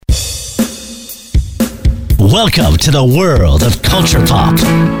Welcome to the world of Culture Pop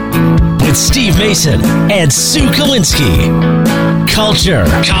with Steve Mason and Sue Kalinsky. Culture,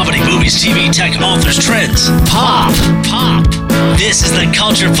 comedy, movies, TV, tech, authors, trends, pop. This is the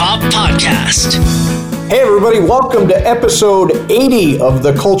Culture Pop Podcast. Hey everybody, welcome to episode 80 of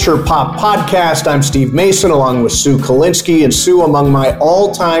the Culture Pop Podcast. I'm Steve Mason along with Sue Kalinsky, and Sue, among my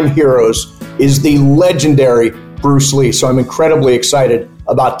all-time heroes, is the legendary Bruce Lee. So I'm incredibly excited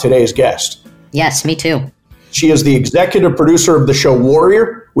about today's guest. Yes, me too. She is the executive producer of the show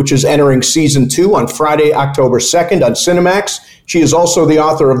Warrior, which is entering season 2 on Friday, October 2nd on Cinemax. She is also the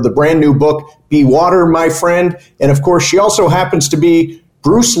author of the brand new book, Be Water, My Friend. And of course, she also happens to be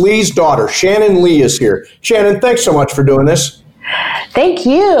Bruce Lee's daughter. Shannon Lee is here. Shannon, thanks so much for doing this. Thank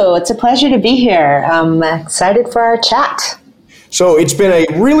you. It's a pleasure to be here. I'm excited for our chat. So it's been a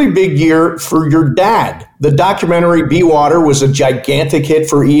really big year for your dad. The documentary Be Water was a gigantic hit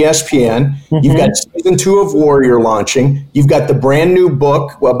for ESPN. Mm-hmm. You've got season 2 of Warrior launching. You've got the brand new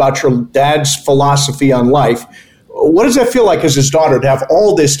book about your dad's philosophy on life. What does that feel like as his daughter to have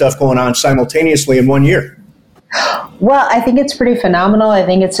all this stuff going on simultaneously in 1 year? Well, I think it's pretty phenomenal. I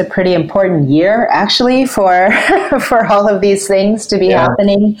think it's a pretty important year, actually, for for all of these things to be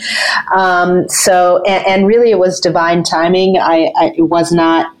happening. And really, it was divine timing. It was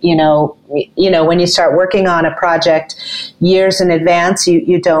not, when you start working on a project years in advance,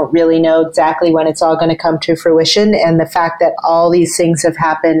 you don't really know exactly when it's all going to come to fruition. And the fact that all these things have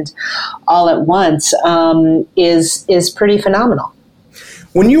happened all at once is pretty phenomenal.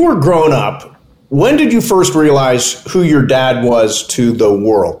 When you were growing up, when did you first realize who your dad was to the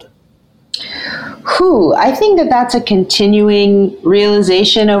world? I think that's a continuing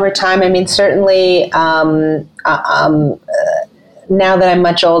realization over time. I mean, certainly now that I'm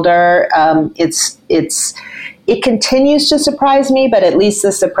much older, it continues to surprise me, but at least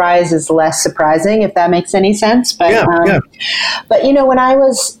the surprise is less surprising, if that makes any sense. But But when I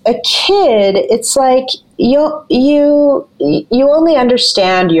was a kid, it's like you only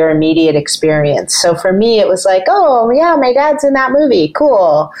understand your immediate experience. So for me, it was like, oh yeah, my dad's in that movie,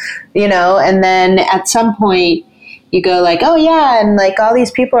 cool, And then at some point, you go like, oh yeah, and like all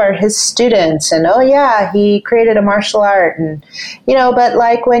these people are his students, and oh yeah, he created a martial art, and But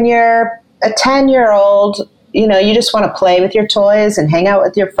like when you're a 10-year-old. You just want to play with your toys and hang out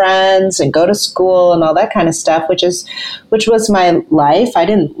with your friends and go to school and all that kind of stuff, which was my life. I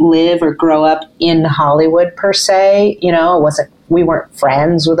didn't live or grow up in Hollywood per se. We weren't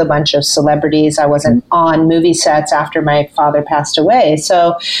friends with a bunch of celebrities. I wasn't on movie sets after my father passed away.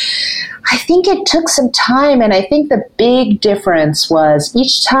 So I think it took some time. And I think the big difference was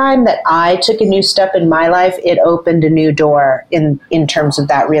each time that I took a new step in my life, it opened a new door in terms of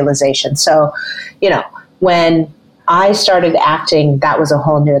that realization. So, when I started acting, that was a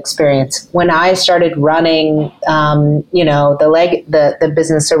whole new experience. When I started running, the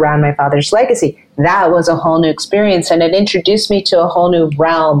business around my father's legacy, that was a whole new experience, and it introduced me to a whole new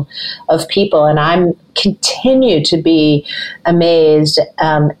realm of people. And I'm continue to be amazed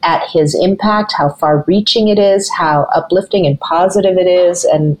at his impact, how far-reaching it is, how uplifting and positive it is,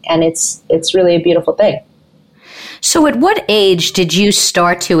 and it's really a beautiful thing. So at what age did you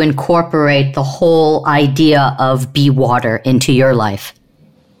start to incorporate the whole idea of Be Water into your life?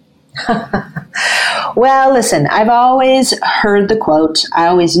 Well, listen, I've always heard the quote. I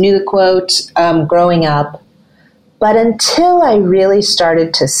always knew the quote growing up. But until I really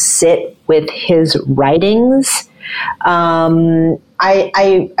started to sit with his writings, I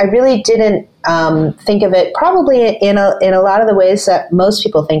really didn't think of it probably in a lot of the ways that most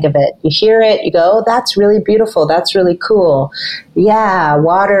people think of it. You hear it, you go, oh, that's really beautiful. That's really cool. Yeah,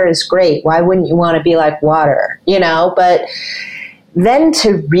 water is great. Why wouldn't you want to be like water? But then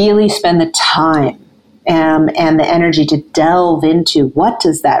to really spend the time and the energy to delve into what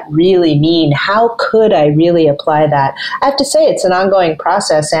does that really mean? How could I really apply that? I have to say it's an ongoing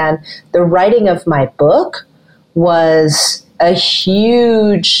process, and the writing of my book was a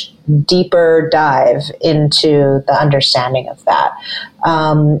huge, deeper dive into the understanding of that,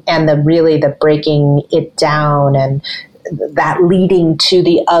 and the breaking it down, and that leading to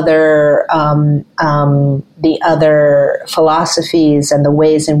the other philosophies and the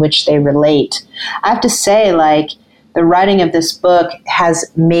ways in which they relate. I have to say, like, the writing of this book has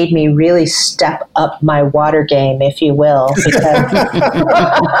made me really step up my water game, if you will. Because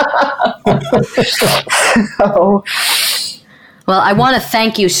Well, I want to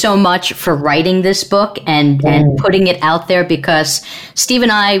thank you so much for writing this book and putting it out there, because Steve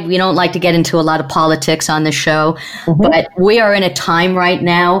and I, we don't like to get into a lot of politics on the show, but we are in a time right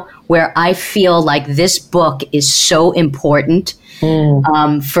now where I feel like this book is so important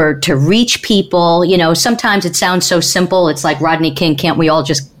to reach people. You know, sometimes it sounds so simple. It's like Rodney King, can't we all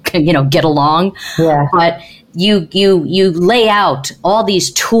just, get along? Yeah. But you lay out all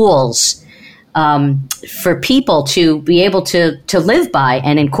these tools for people to be able to live by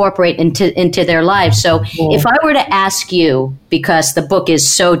and incorporate into their lives. So if I were to ask you, because the book is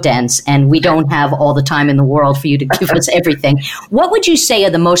so dense and we don't have all the time in the world for you to give us everything, what would you say are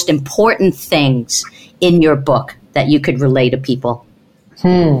the most important things in your book that you could relay to people?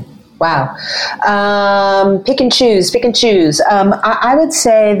 Wow. Pick and choose. I would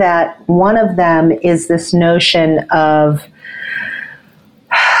say that one of them is this notion of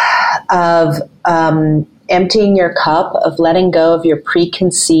emptying your cup, of letting go of your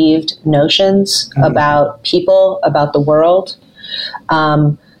preconceived notions about people, about the world.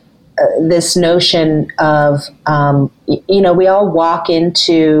 This notion of, we all walk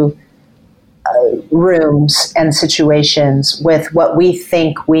into rooms and situations with what we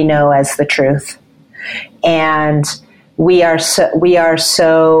think we know as the truth. And we are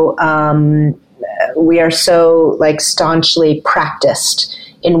so like staunchly practiced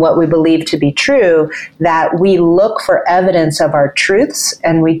in what we believe to be true that we look for evidence of our truths,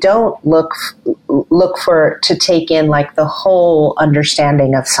 and we don't look to take in like the whole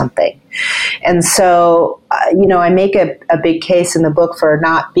understanding of something. And so, I make a big case in the book for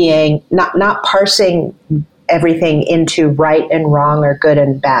not parsing everything into right and wrong or good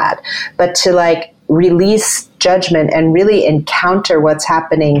and bad, but to like release judgment and really encounter what's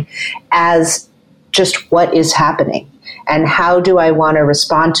happening as just what is happening. And how do I want to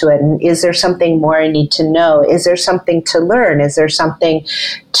respond to it? And is there something more I need to know? Is there something to learn? Is there something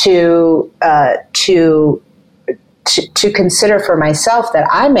to consider for myself that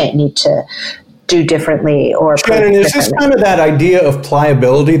I might need to do differently? Or Shannon, is this kind of that idea of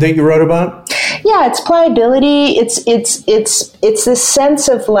pliability that you wrote about? Yeah, it's pliability. It's this sense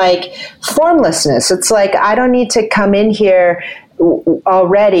of like formlessness. It's like I don't need to come in here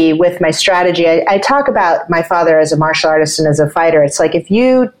already with my strategy. I talk about my father as a martial artist and as a fighter. It's like if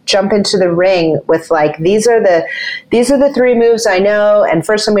you jump into the ring with like these are the 3 moves I know, and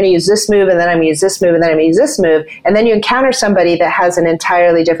first I'm going to use this move, and then I'm going to use this move, and then I'm going to use this move, and then you encounter somebody that has an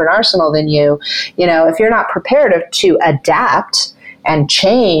entirely different arsenal than you. If you're not prepared to adapt and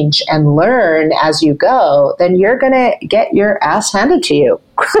change and learn as you go, then you're going to get your ass handed to you,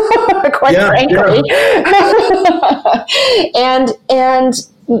 quite frankly. Yeah. and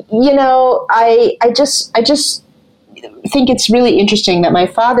I just think it's really interesting that my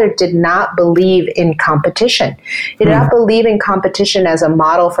father did not believe in competition. He did not believe in competition as a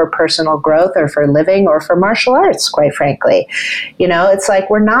model for personal growth or for living or for martial arts, quite frankly. It's like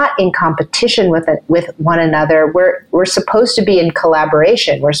we're not in competition with one another. We're supposed to be in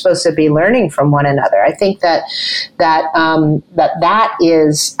collaboration. We're supposed to be learning from one another. I think that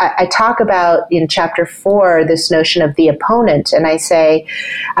is, I talk about in chapter 4 this notion of the opponent, and I say,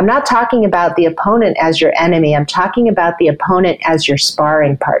 I'm not talking about the opponent as your enemy. I'm talking about the opponent as your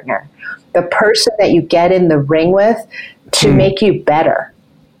sparring partner, the person that you get in the ring with to make you better.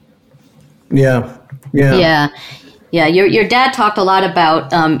 Yeah. Your dad talked a lot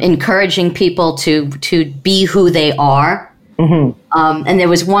about encouraging people to be who they are. And there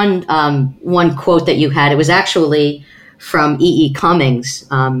was one quote that you had. It was actually from E.E. Cummings.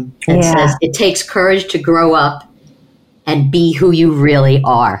 It says, "It takes courage to grow up and be who you really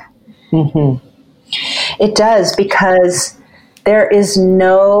are." It does, because there is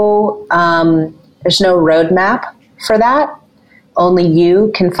no roadmap for that. Only you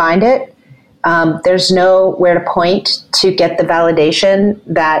can find it. There's nowhere to point to get the validation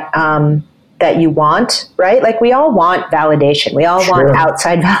that you want, right? Like we all want validation. We all want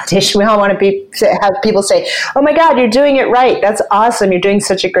outside validation. We all want to have people say, "Oh my God, you're doing it right. That's awesome. You're doing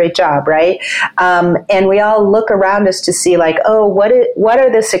such a great job," right? And we all look around us to see like, oh, what are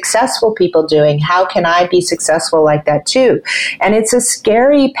the successful people doing? How can I be successful like that too? And it's a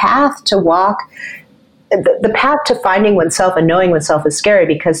scary path to walk. The path to finding oneself and knowing oneself is scary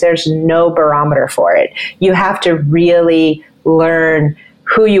because there's no barometer for it. You have to really learn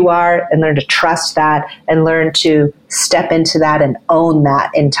who you are and learn to trust that and learn to step into that and own that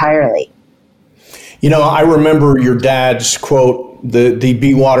entirely. I remember your dad's quote, the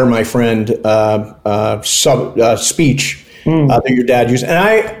 "Be water, my friend" speech that your dad used. And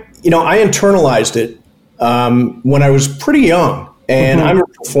I internalized it when I was pretty young. And I'm a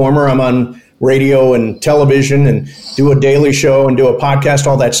performer. I'm on radio and television and do a daily show and do a podcast,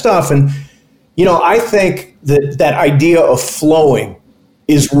 all that stuff. And, I think that idea of flowing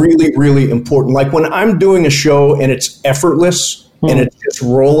is really, really important. Like when I'm doing a show and it's effortless and it's just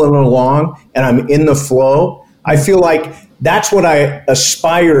rolling along and I'm in the flow, I feel like that's what I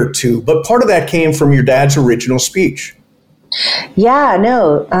aspire to. But part of that came from your dad's original speech. Yeah,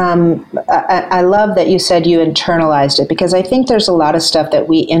 no, I love that you said you internalized it, because I think there's a lot of stuff that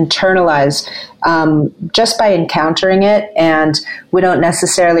we internalize just by encountering it, and we don't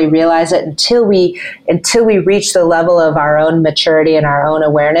necessarily realize it until we reach the level of our own maturity and our own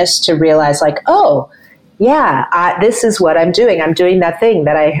awareness to realize, like, oh, yeah, this is what I'm doing. I'm doing that thing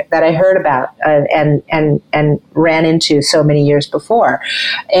that I heard about and ran into so many years before.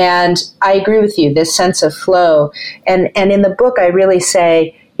 And I agree with you, this sense of flow. And in the book, I really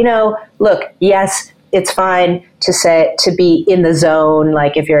say, look, yes, it's fine to be in the zone.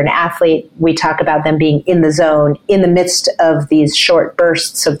 Like if you're an athlete, we talk about them being in the zone in the midst of these short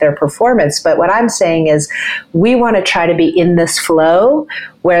bursts of their performance. But what I'm saying is we want to try to be in this flow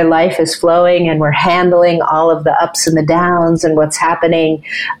where life is flowing and we're handling all of the ups and the downs and what's happening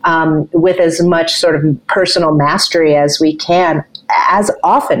with as much sort of personal mastery as we can, as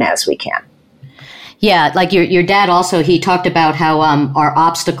often as we can. Yeah, like your dad also, he talked about how our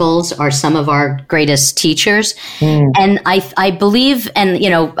obstacles are some of our greatest teachers. And I believe, and,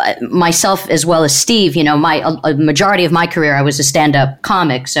 myself as well as Steve, a majority of my career, I was a stand-up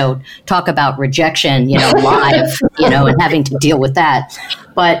comic. So talk about rejection, live, and having to deal with that.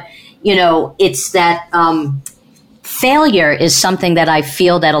 But, it's that failure is something that I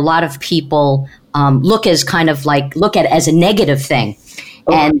feel that a lot of people look at as a negative thing.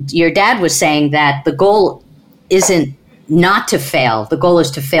 And your dad was saying that the goal isn't not to fail. The goal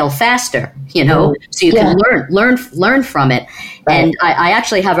is to fail faster, so you can learn from it. Right. And I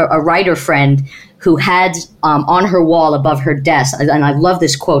actually have a writer friend who had on her wall above her desk, and I love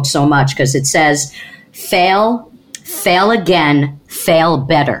this quote so much because it says, fail again, fail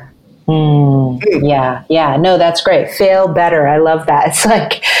better. Yeah. No, that's great. Fail better. I love that. It's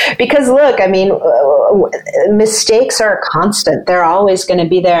like, because look, I mean, mistakes are constant. They're always going to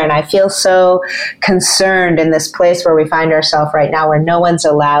be there. And I feel so concerned in this place where we find ourselves right now, where no one's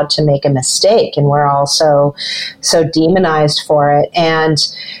allowed to make a mistake. And we're all so demonized for it. And,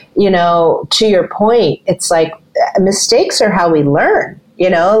 to your point, it's like mistakes are how we learn.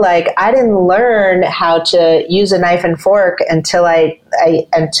 Like I didn't learn how to use a knife and fork until I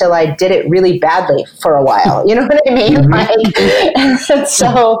did it really badly for a while. You know what I mean? Mm-hmm.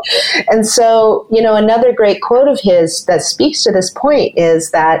 And so, another great quote of his that speaks to this point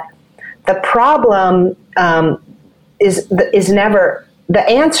is that the problem is never, the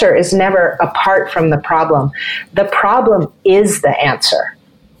answer is never apart from the problem. The problem is the answer,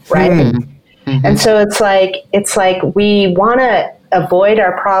 right? Mm-hmm. And so it's like we want to avoid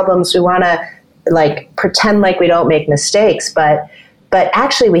our problems. We want to pretend like we don't make mistakes, but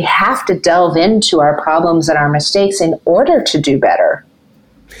actually we have to delve into our problems and our mistakes in order to do better.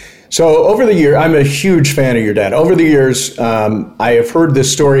 So over the year, I'm a huge fan of your dad. Over the years, I have heard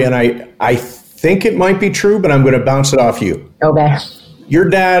this story, and I think it might be true, but I'm going to bounce it off you. Okay. Your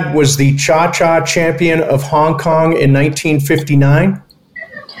dad was the Cha-Cha champion of Hong Kong in 1959?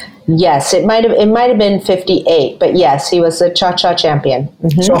 Yes, it might have been 58, but yes, he was the Cha-Cha champion.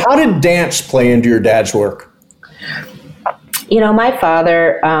 Mm-hmm. So how did dance play into your dad's work? My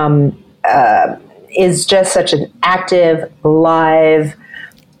father is just such an active, live,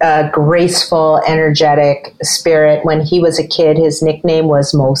 graceful, energetic spirit. When he was a kid, his nickname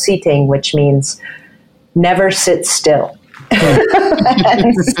was Mo Siting, which means never sit still.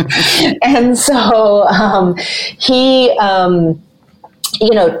 and so he...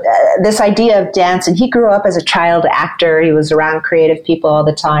 this idea of dance, and he grew up as a child actor. He was around creative people all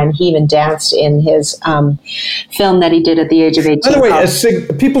the time. He even danced in his film that he did at the age of 18. By the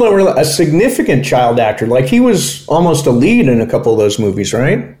way, people don't realize, a significant child actor. Like he was almost a lead in a couple of those movies,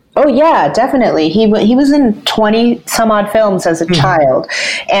 right? Oh, yeah, definitely. He was in 20 some odd films as a child.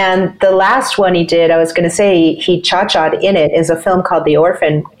 And the last one he did, I was going to say he cha-cha'd in it, is a film called The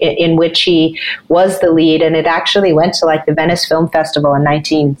Orphan, in which he was the lead. And it actually went to the Venice Film Festival in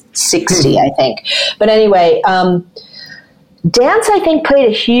 1960, I think. But anyway, dance, I think, played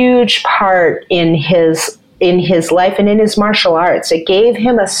a huge part in his life and in his martial arts. It gave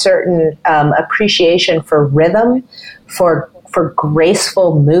him a certain appreciation for rhythm, for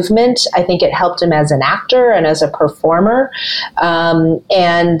graceful movement. I think it helped him as an actor and as a performer. And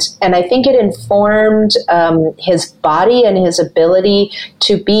I think it informed his body and his ability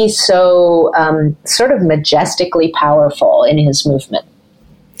to be so sort of majestically powerful in his movement.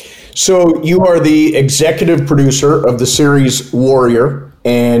 So you are the executive producer of the series Warrior,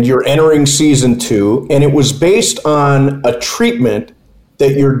 and you're entering season 2, and it was based on a treatment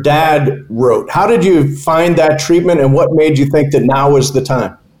that your dad wrote. How did you find that treatment, and what made you think that now was the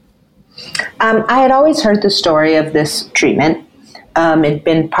time? I had always heard the story of this treatment. It'd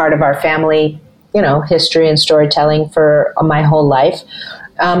been part of our family, history and storytelling for my whole life.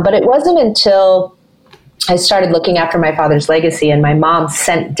 But it wasn't until I started looking after my father's legacy, and my mom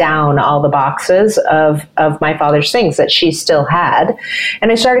sent down all the boxes of my father's things that she still had.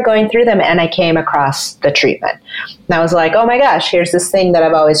 And I started going through them, and I came across the treatment. And I was like, oh my gosh, here's this thing that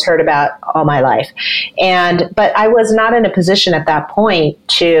I've always heard about all my life. But I was not in a position at that point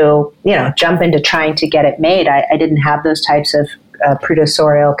to, jump into trying to get it made. I didn't have those types of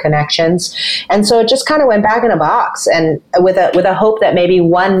producerial connections. And so it just kind of went back in a box, and with a hope that maybe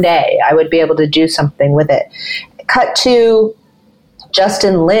one day I would be able to do something with it. Cut to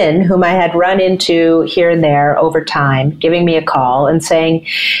Justin Lin, whom I had run into here and there over time, giving me a call and saying,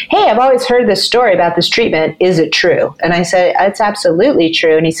 hey, I've always heard this story about this treatment. Is it true? And I said, it's absolutely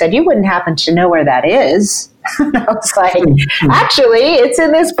true. And he said, you wouldn't happen to know where that is? And I was like, actually, it's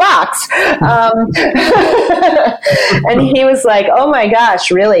in this box. And he was like, oh my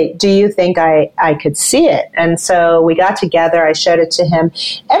gosh, really? Do you think I could see it? And so we got together. I showed it to him.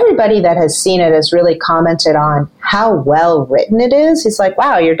 Everybody that has seen it has really commented on how well written it is. He's like,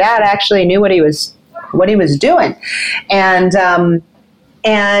 wow, your dad actually knew what he was doing. And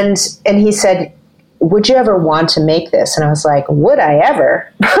he said, would you ever want to make this? And I was like, would I ever?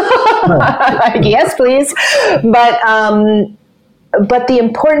 Like, yes, please. But the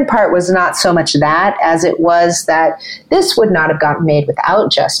important part was not so much that as it was that this would not have gotten made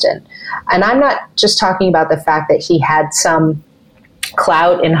without Justin. And I'm not just talking about the fact that he had some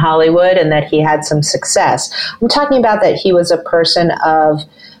clout in Hollywood and that he had some success. I'm talking about that he was a person of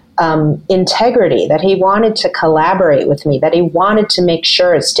integrity, that he wanted to collaborate with me, that he wanted to make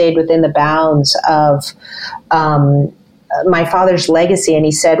sure it stayed within the bounds of my father's legacy. And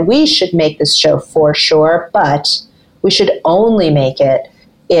he said, we should make this show for sure, but we should only make it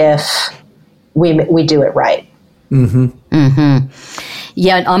if we do it right. Mm-hmm. Mm-hmm.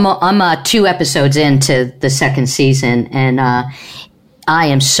 Yeah, I'm 2 episodes into the second season, and I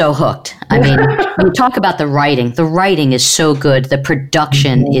am so hooked. I mean, you talk about the writing. The writing is so good. The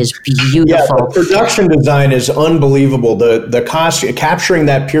production is beautiful. Yeah, the production design is unbelievable. The cost, capturing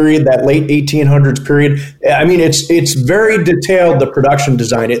that period, that late 1800s period. I mean, it's very detailed. The production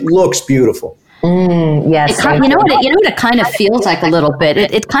design. It looks beautiful. Yes. You know what it kind of feels like a little bit?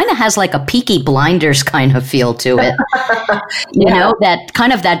 It kind of has like a Peaky Blinders kind of feel to it. You know, that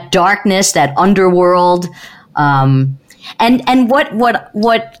kind of that darkness, that underworld. And what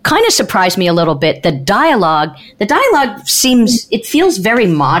kind of surprised me a little bit, the dialogue feels very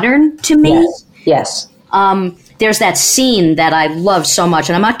modern to me. Yes. There's that scene that I love so much,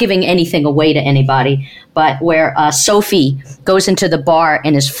 and I'm not giving anything away to anybody, but where Sophie goes into the bar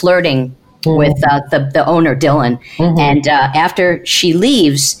and is flirting with the owner, Dylan. Mm-hmm. And after she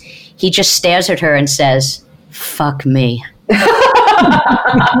leaves, he just stares at her and says, "Fuck me." And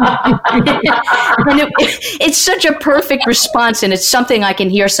it's such a perfect response, and it's something I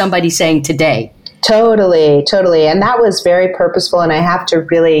can hear somebody saying today. Totally. And that was very purposeful, and I have to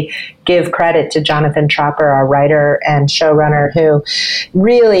really give credit to Jonathan Tropper, our writer and showrunner, who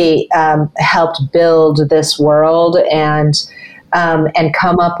really helped build this world and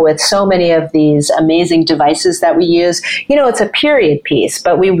come up with so many of these amazing devices that we use. You know, it's a period piece,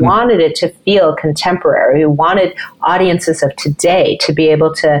 but we wanted it to feel contemporary. We wanted audiences of today to be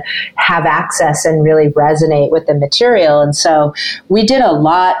able to have access and really resonate with the material. And so we did a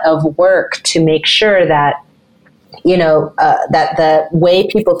lot of work to make sure that that the way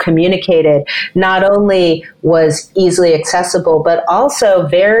people communicated not only was easily accessible, but also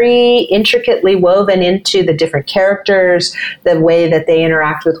very intricately woven into the different characters, the way that they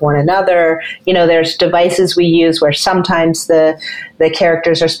interact with one another. You know, there's devices we use where sometimes the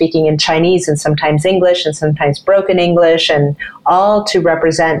characters are speaking in Chinese and sometimes English and sometimes broken English, and all to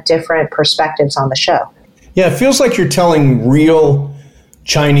represent different perspectives on the show. Yeah, it feels like you're telling real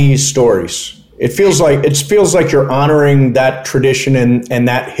Chinese stories. It feels like you're honoring that tradition and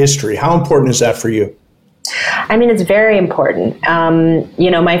that history. How important is that for you? I mean, it's very important.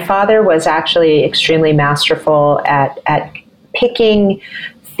 My father was actually extremely masterful at picking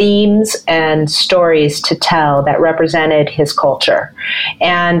themes and stories to tell that represented his culture.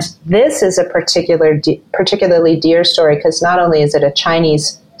 And this is a particularly dear story because not only is it a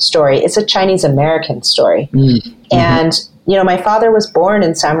Chinese story, it's a Chinese American story. Mm-hmm. And, my father was born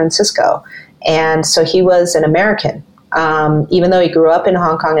in San Francisco. And so he was an American. even though he grew up in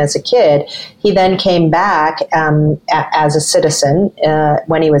Hong Kong as a kid. He then came back as a citizen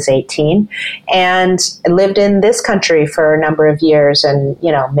when he was 18 and lived in this country for a number of years and,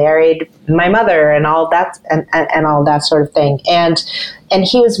 married my mother and all that and all that sort of thing. And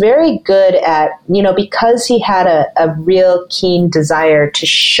he was very good at, because he had a real keen desire to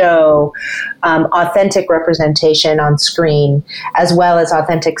show authentic representation on screen as well as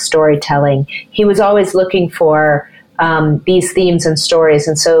authentic storytelling. He was always looking for these themes and stories,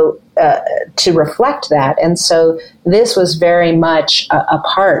 and so to reflect that. And so this was very much a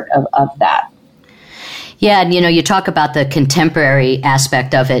part of that. Yeah, and you talk about the contemporary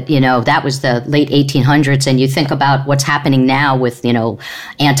aspect of it, that was the late 1800s, and you think about what's happening now with,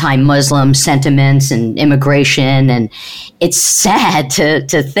 anti-Muslim sentiments and immigration, and it's sad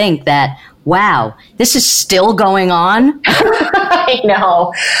to think that, wow, this is still going on. I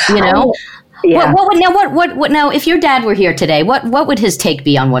know. Yeah. What now, if your dad were here today, what would his take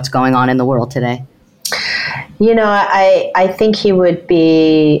be on what's going on in the world today? I think he would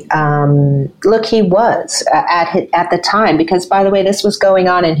be, he was at the time, because, by the way, this was going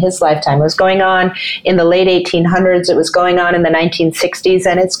on in his lifetime. It was going on in the late 1800s. It was going on in the 1960s,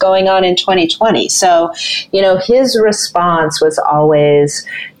 and it's going on in 2020. So, his response was always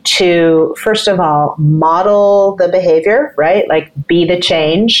to, first of all, model the behavior, right? Like, be the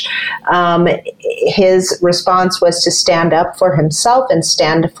change. His response was to stand up for himself and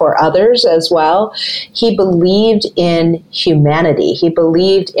stand for others as well. He believed in humanity. He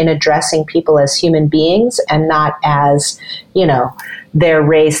believed in addressing people as human beings and not as, their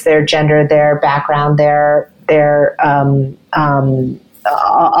race, their gender, their background, their all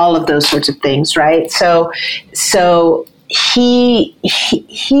of those sorts of things, right? So he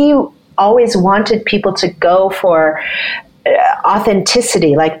always wanted people to go for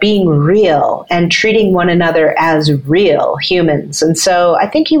authenticity, like being real and treating one another as real humans. And so I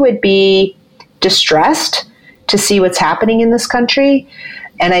think he would be distressed to see what's happening in this country.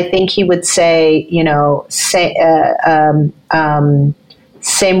 And I think he would say,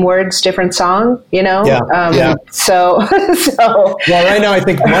 same words, different song, So well, right now I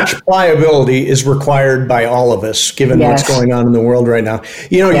think much pliability is required by all of us, given what's going on in the world right now.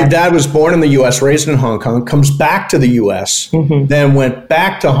 Your dad was born in the U.S., raised in Hong Kong, comes back to the U.S., then went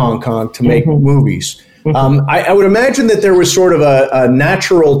back to Hong Kong to make movies. I would imagine that there was sort of a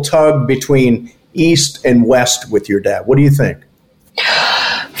natural tug between East and West with your dad. What do you think?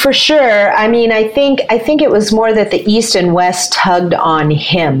 For sure. I mean, I think it was more that the East and West tugged on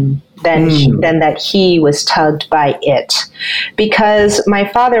him than that he was tugged by it. Because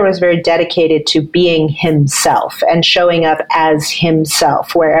my father was very dedicated to being himself and showing up as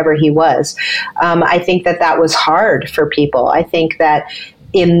himself wherever he was. I think that was hard for people. I think that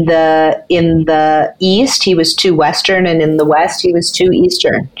in the East, he was too Western, and in the West, he was too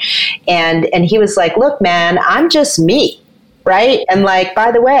Eastern. And he was like, look, man, I'm just me. Right. And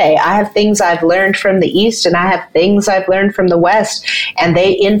by the way, I have things I've learned from the East and I have things I've learned from the West, and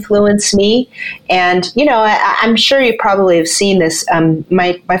they influence me. And, I'm sure you probably have seen this.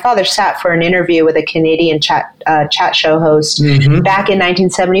 My father sat for an interview with a Canadian chat show host back in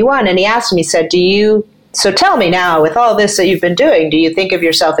 1971. And he asked me, he said, so tell me now, with all this that you've been doing, do you think of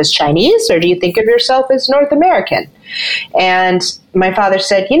yourself as Chinese or do you think of yourself as North American? And my father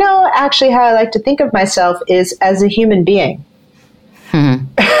said, actually how I like to think of myself is as a human being.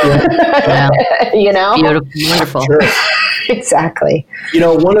 Yeah. Beautiful, wonderful. Sure. Exactly.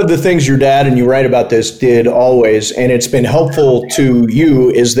 One of the things your dad, and you write about this, did always, and it's been helpful to you,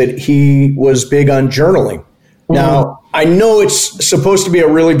 is that he was big on journaling. Now, I know it's supposed to be a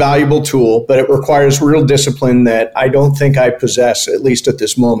really valuable tool, but it requires real discipline that I don't think I possess, at least at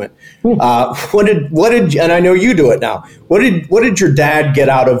this moment. What did, and I know you do it now. What did your dad get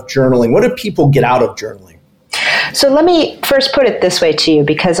out of journaling? What did people get out of journaling? So let me first put it this way to you,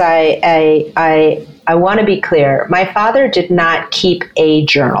 because I want to be clear. My father did not keep a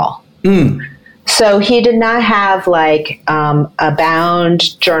journal. So he did not have a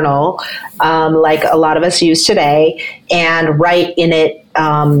bound journal like a lot of us use today and write in it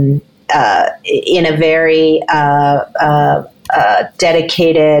in a very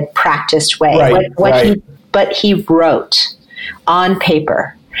dedicated, practiced way. But he wrote on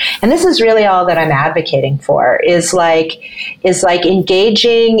paper. And this is really all that I'm advocating for is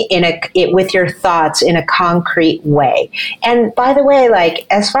engaging with your thoughts in a concrete way. And by the way,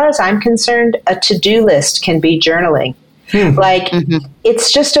 as far as I'm concerned, a to-do list can be journaling.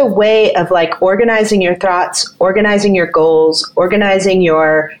 It's just a way of organizing your thoughts, organizing your goals, organizing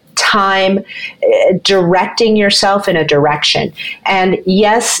your time directing yourself in a direction. And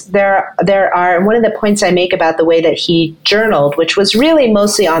yes, there are, and one of the points I make about the way that he journaled, which was really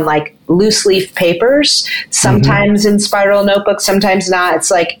mostly on like loose leaf papers, sometimes in spiral notebooks, sometimes not.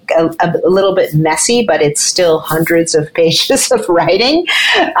 It's like a little bit messy, but it's still hundreds of pages of writing,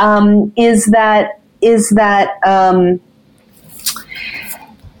 is that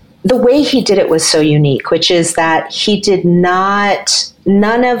the way he did it was so unique, which is that he did not,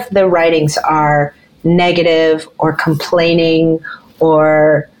 none of the writings are negative or complaining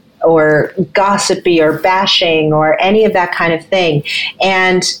or gossipy or bashing or any of that kind of thing.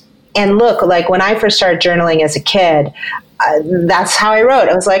 And look, like when I first started journaling as a kid, that's how I wrote.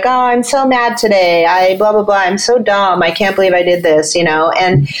 I was like, oh, I'm so mad today. I blah, blah, blah. I'm so dumb. I can't believe I did this, you know?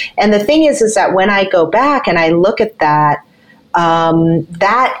 And the thing is that when I go back and I look at that,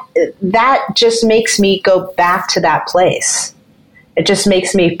 that just makes me go back to that place. It just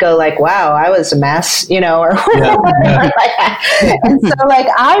makes me go like, wow, I was a mess, you know, or whatever. Yeah. And so like,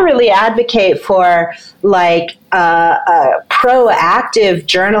 I really advocate for like, proactive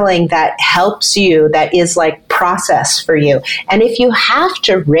journaling that helps you, that is like process for you. And if you have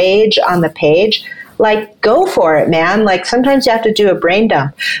to rage on the page, like go for it, man. Like sometimes you have to do a brain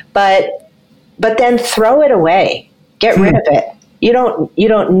dump, but then throw it away. Get rid of it. You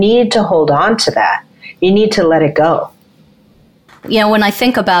don't need to hold on to that. You need to let it go. You know, when I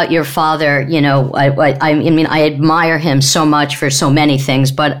think about your father, you know, I mean, I admire him so much for so many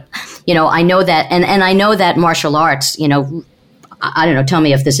things, but, you know, I know that, and I know that martial arts, you know, I don't know, tell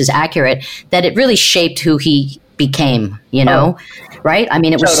me if this is accurate, that it really shaped who he became, you know, right? I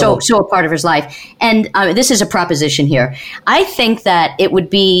mean, it was so a part of his life. And this is a proposition here. I think that it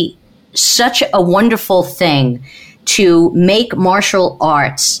would be such a wonderful thing to make martial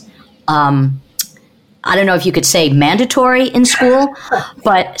arts, I don't know if you could say mandatory in school,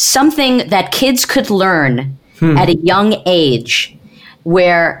 but something that kids could learn at a young age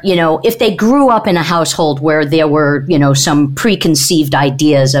where, you know, if they grew up in a household where there were, you know, some preconceived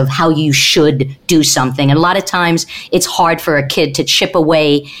ideas of how you should do something. And a lot of times it's hard for a kid to chip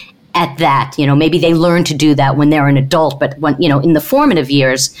away at that. You know, maybe they learn to do that when they're an adult, but when, you know, in the formative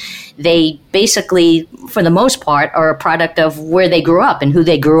years, they basically, for the most part, are a product of where they grew up and who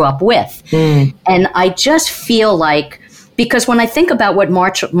they grew up with. And I just feel like, because when I think about what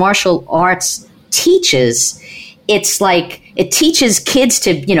martial arts teaches, it's like it teaches kids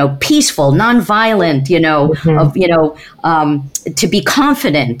to, you know, peaceful, nonviolent, you know, to be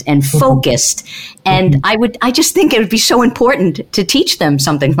confident and focused. And I just think it would be so important to teach them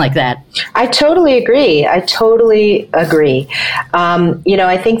something like that. I totally agree. You know,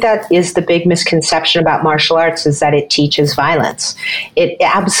 I think that is the big misconception about martial arts, is that it teaches violence. It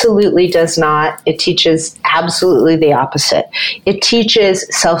absolutely does not. It teaches absolutely the opposite. It teaches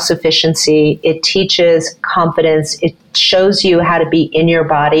self-sufficiency. It teaches confidence. It shows you how to be in your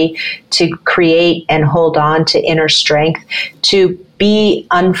body, to create and hold on to inner strength, to be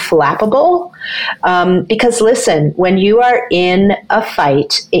unflappable. Because listen, when you are in a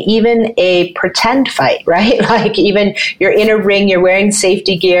fight, even a pretend fight, right? Like even you're in a ring, you're wearing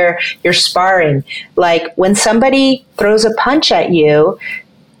safety gear, you're sparring. Like when somebody throws a punch at you,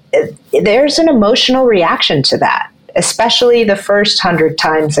 there's an emotional reaction to that, especially the first 100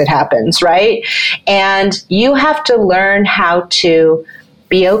 times it happens, right? And you have to learn how to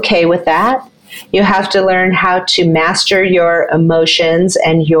be okay with that. You have to learn how to master your emotions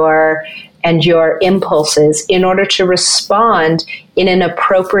and your impulses in order to respond in an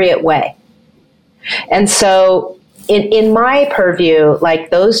appropriate way. And so in my purview, like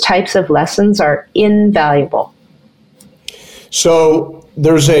those types of lessons are invaluable. So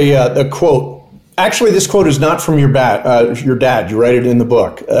there's a quote. Actually, this quote is not from your dad. You write it in the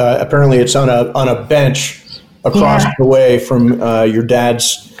book. Apparently, it's on a bench across the way from your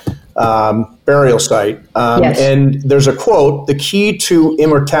dad's burial site. Yes. And there's a quote: "The key to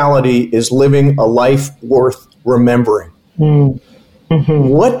immortality is living a life worth remembering."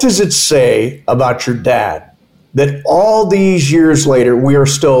 What does it say about your dad that all these years later we are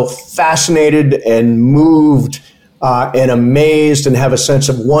still fascinated and moved and amazed and have a sense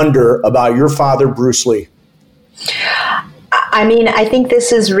of wonder about your father, Bruce Lee? I mean, I think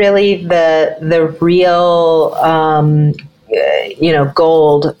this is really the real,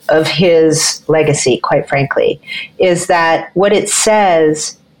 gold of his legacy, quite frankly, is that what it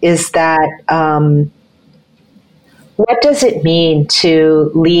says is that what does it mean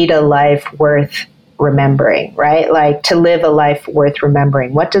to lead a life worth remembering, right? Like to live a life worth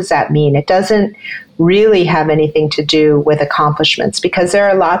remembering. What does that mean? It doesn't really have anything to do with accomplishments, because there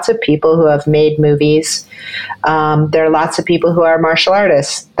are lots of people who have made movies. There are lots of people who are martial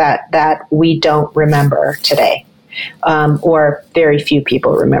artists that we don't remember today, or very few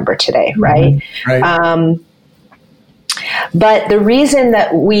people remember today, right? Mm-hmm. Right. But the reason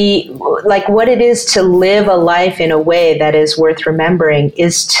that we, like, what it is to live a life in a way that is worth remembering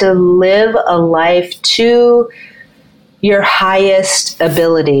is to live a life to your highest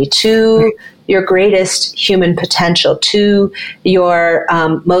ability, to your greatest human potential, to your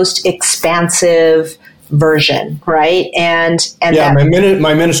most expansive version, right? And yeah,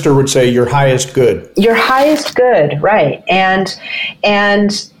 my minister would say your highest good. Your highest good, right? And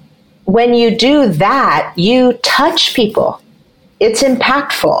when you do that, you touch people. It's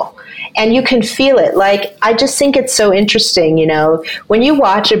impactful. And you can feel it. Like, I just think it's so interesting, when you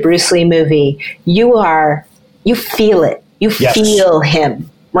watch a Bruce Lee movie, you feel it. You feel him,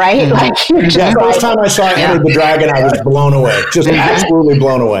 right? Mm-hmm. Like, you're just the first time I saw Enter the Dragon, I was blown away. Just absolutely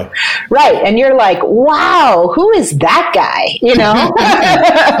blown away. Right. And you're like, wow, who is that guy?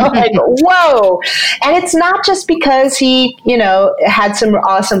 Like, whoa. And it's not just because he, had some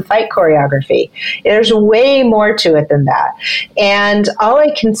awesome fight choreography. There's way more to it than that. And all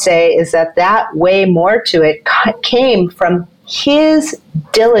I can say is that way more to it came from his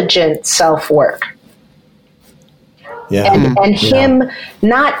diligent self-work. Yeah. And him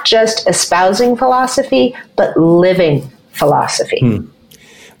not just espousing philosophy, but living philosophy.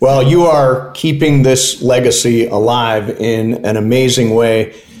 Well, you are keeping this legacy alive in an amazing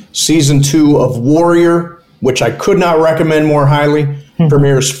way. Season 2 of Warrior, which I could not recommend more highly,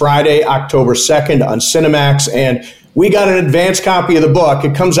 premieres Friday, October 2nd on Cinemax. And we got an advance copy of the book.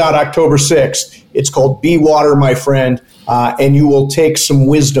 It comes out October 6th. It's called Be Water, My Friend. And you will take some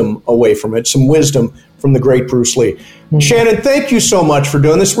wisdom away from it, some wisdom from the great Bruce Lee. Shannon, thank you so much for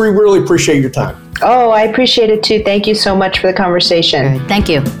doing this. We really appreciate your time. Oh, I appreciate it too. Thank you so much for the conversation. Thank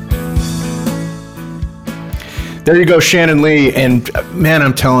you. There you go, Shannon Lee. And man,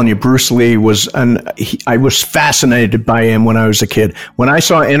 I'm telling you, Bruce Lee was I was fascinated by him when I was a kid. When I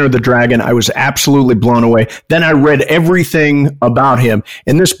saw Enter the Dragon, I was absolutely blown away. Then I read everything about him.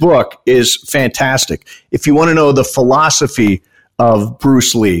 And this book is fantastic. If you want to know the philosophy of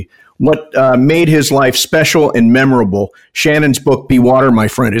Bruce Lee, what made his life special and memorable, Shannon's book, Be Water, My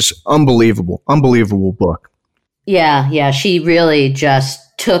Friend, is unbelievable. Unbelievable book. Yeah. She really just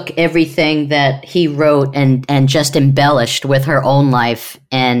took everything that he wrote and just embellished with her own life.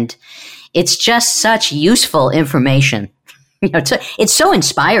 And it's just such useful information. It's so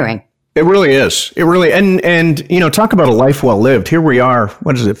inspiring. It really is. It really, and talk about a life well lived. Here we are,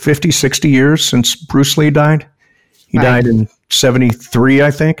 50, 60 years since Bruce Lee died? He died in 73, I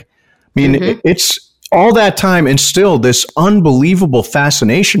think. I mean, it's all that time and still this unbelievable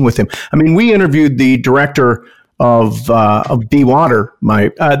fascination with him. I mean, we interviewed the director of Be Water.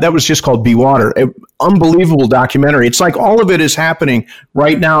 That was just called Be Water. Unbelievable documentary. It's like all of it is happening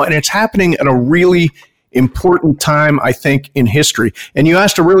right now, and it's happening at a really important time, I think, in history. And you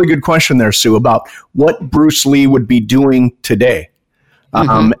asked a really good question there, Sue, about what Bruce Lee would be doing today.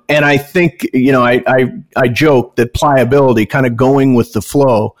 And I think, I joke that pliability, kind of going with the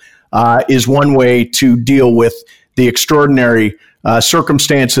flow, is one way to deal with the extraordinary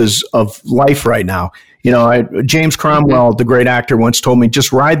circumstances of life right now. James Cromwell, the great actor, once told me,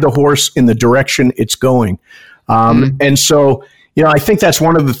 just ride the horse in the direction it's going. And so, I think that's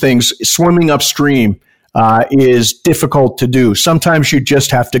one of the things. Swimming upstream is difficult to do. Sometimes you just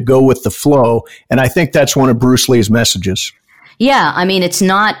have to go with the flow. And I think that's one of Bruce Lee's messages. Yeah, I mean, it's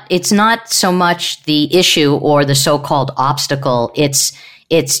not so much the issue or the so-called obstacle.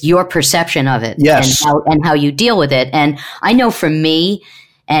 It's your perception of it, yes, and how you deal with it. And I know for me,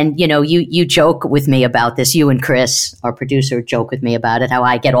 and you joke with me about this. You and Chris, our producer, joke with me about it. How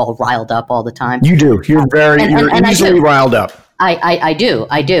I get all riled up all the time. You do. You're you're easily riled up. I do.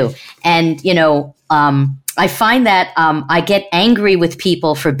 And I find that I get angry with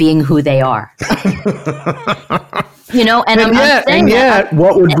people for being who they are. And yet,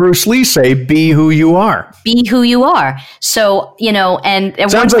 what would Bruce Lee say? Be who you are. Be who you are. So,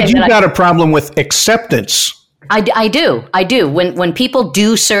 and sounds like you've got a problem with acceptance. I do. When people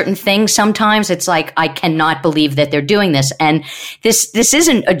do certain things, sometimes it's like, I cannot believe that they're doing this. And this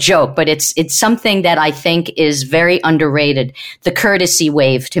isn't a joke, but it's something that I think is very underrated. The courtesy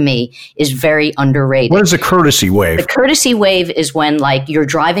wave, to me, is very underrated. What is a courtesy wave? The courtesy wave is when, like, you're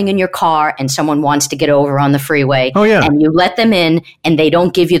driving in your car and someone wants to get over on the freeway. Oh, yeah. And you let them in and they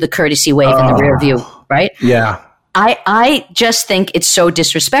don't give you the courtesy wave in the rear view, right? Yeah. I just think it's so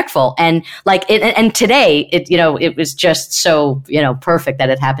disrespectful. And and today, it was just so, perfect that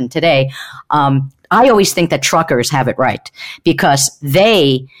it happened today. I always think that truckers have it right because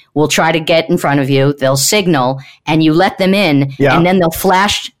they will try to get in front of you. They'll signal and you let them in and then they'll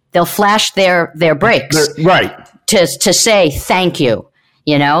flash their brakes. Right. To say thank you,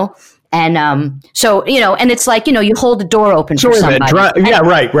 you know? And so, you know, and it's like, you know, you hold the door open for somebody.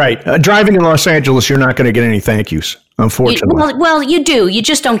 Right. Driving in Los Angeles, you're not going to get any thank yous, unfortunately. Well, you do. You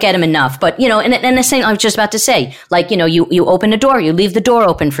just don't get them enough. But, you know, and the same, I was just about to say, like, you know, you open a door, you leave the door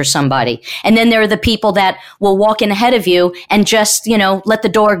open for somebody. And then there are the people that will walk in ahead of you and just, you know, let the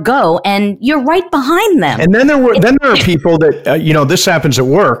door go and you're right behind them. And then there are people that, you know, this happens at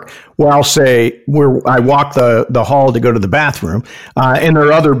work where I'll say, I walk the hall to go to the bathroom and there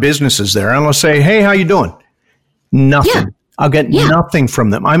are other businesses there. And I'll say, hey, how you doing? Nothing. Yeah. I'll get nothing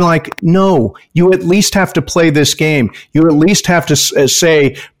from them. I'm like, no, you at least have to play this game. You at least have to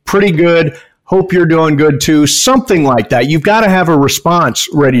say, pretty good. Hope you're doing good too. Something like that. You've got to have a response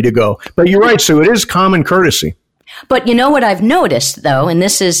ready to go. But you're right, Sue. It is common courtesy. But you know what I've noticed, though, and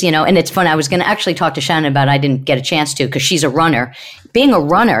this is, you know, and it's fun. I was going to actually talk to Shannon about it. I didn't get a chance to because she's a runner. Being a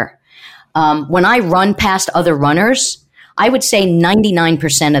runner, when I run past other runners, I would say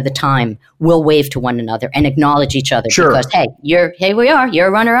 99% of the time we'll wave to one another and acknowledge each other because, hey, we are, you're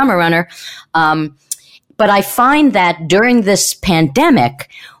a runner, I'm a runner. But I find that during this pandemic,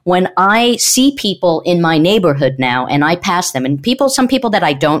 when I see people in my neighborhood now and I pass them and some people that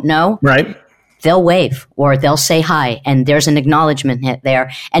I don't know, right, they'll wave or they'll say hi and there's an acknowledgement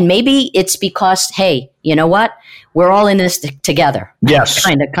there. And maybe it's because, hey, you know what? We're all in this together. Yes.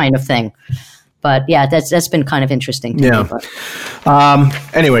 kind of thing. But yeah, that's been kind of interesting to me.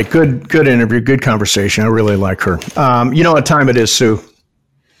 Anyway, good interview, good conversation. I really like her. You know what time it is, Sue?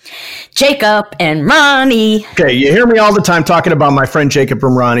 Jacob and Ronnie. Okay, you hear me all the time talking about my friend Jacob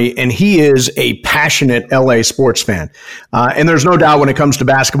and Ronnie, and he is a passionate LA sports fan. And there's no doubt when it comes to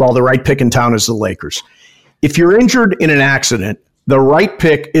basketball, the right pick in town is the Lakers. If you're injured in an accident, the right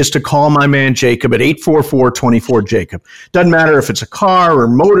pick is to call my man Jacob at 844-24-JACOB. Doesn't matter if it's a car or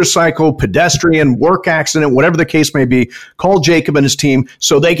motorcycle, pedestrian, work accident, whatever the case may be, call Jacob and his team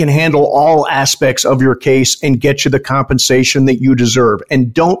so they can handle all aspects of your case and get you the compensation that you deserve.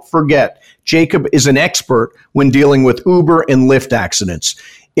 And don't forget, Jacob is an expert when dealing with Uber and Lyft accidents.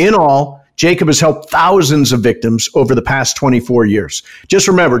 In all, Jacob has helped thousands of victims over the past 24 years. Just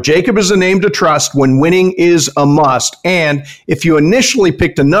remember, Jacob is a name to trust when winning is a must. And if you initially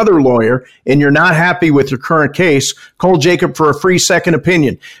picked another lawyer and you're not happy with your current case, call Jacob for a free second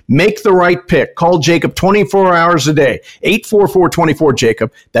opinion. Make the right pick. Call Jacob 24 hours a day. 844-24-JACOB.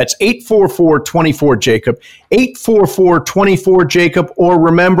 That's 844-24-JACOB. 844-24-JACOB. Or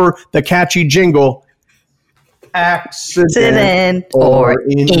remember the catchy jingle, accident or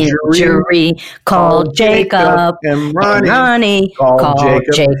injury, call Jacob and Ronnie. Call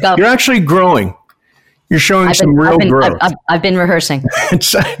Jacob. You're actually growing. You're showing some real growth. I've been rehearsing. It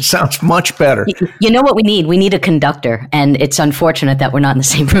sounds much better. You know what we need? We need a conductor, and it's unfortunate that we're not in the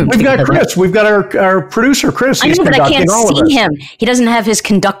same room. We've got Chris. We've got our producer, Chris. He's but I can't see him. He doesn't have his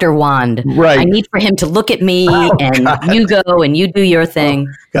conductor wand. Right. I need for him to look at me, God. You go and you do your thing.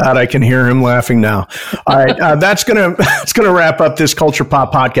 God, I can hear him laughing now. All right, that's gonna wrap up this Culture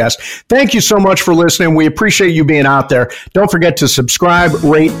Pop podcast. Thank you so much for listening. We appreciate you being out there. Don't forget to subscribe,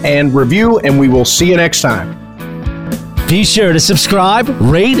 rate, and review, and we will see you next time. Be sure to subscribe,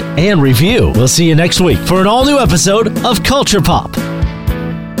 rate, and review. We'll see you next week for an all-new episode of Culture Pop.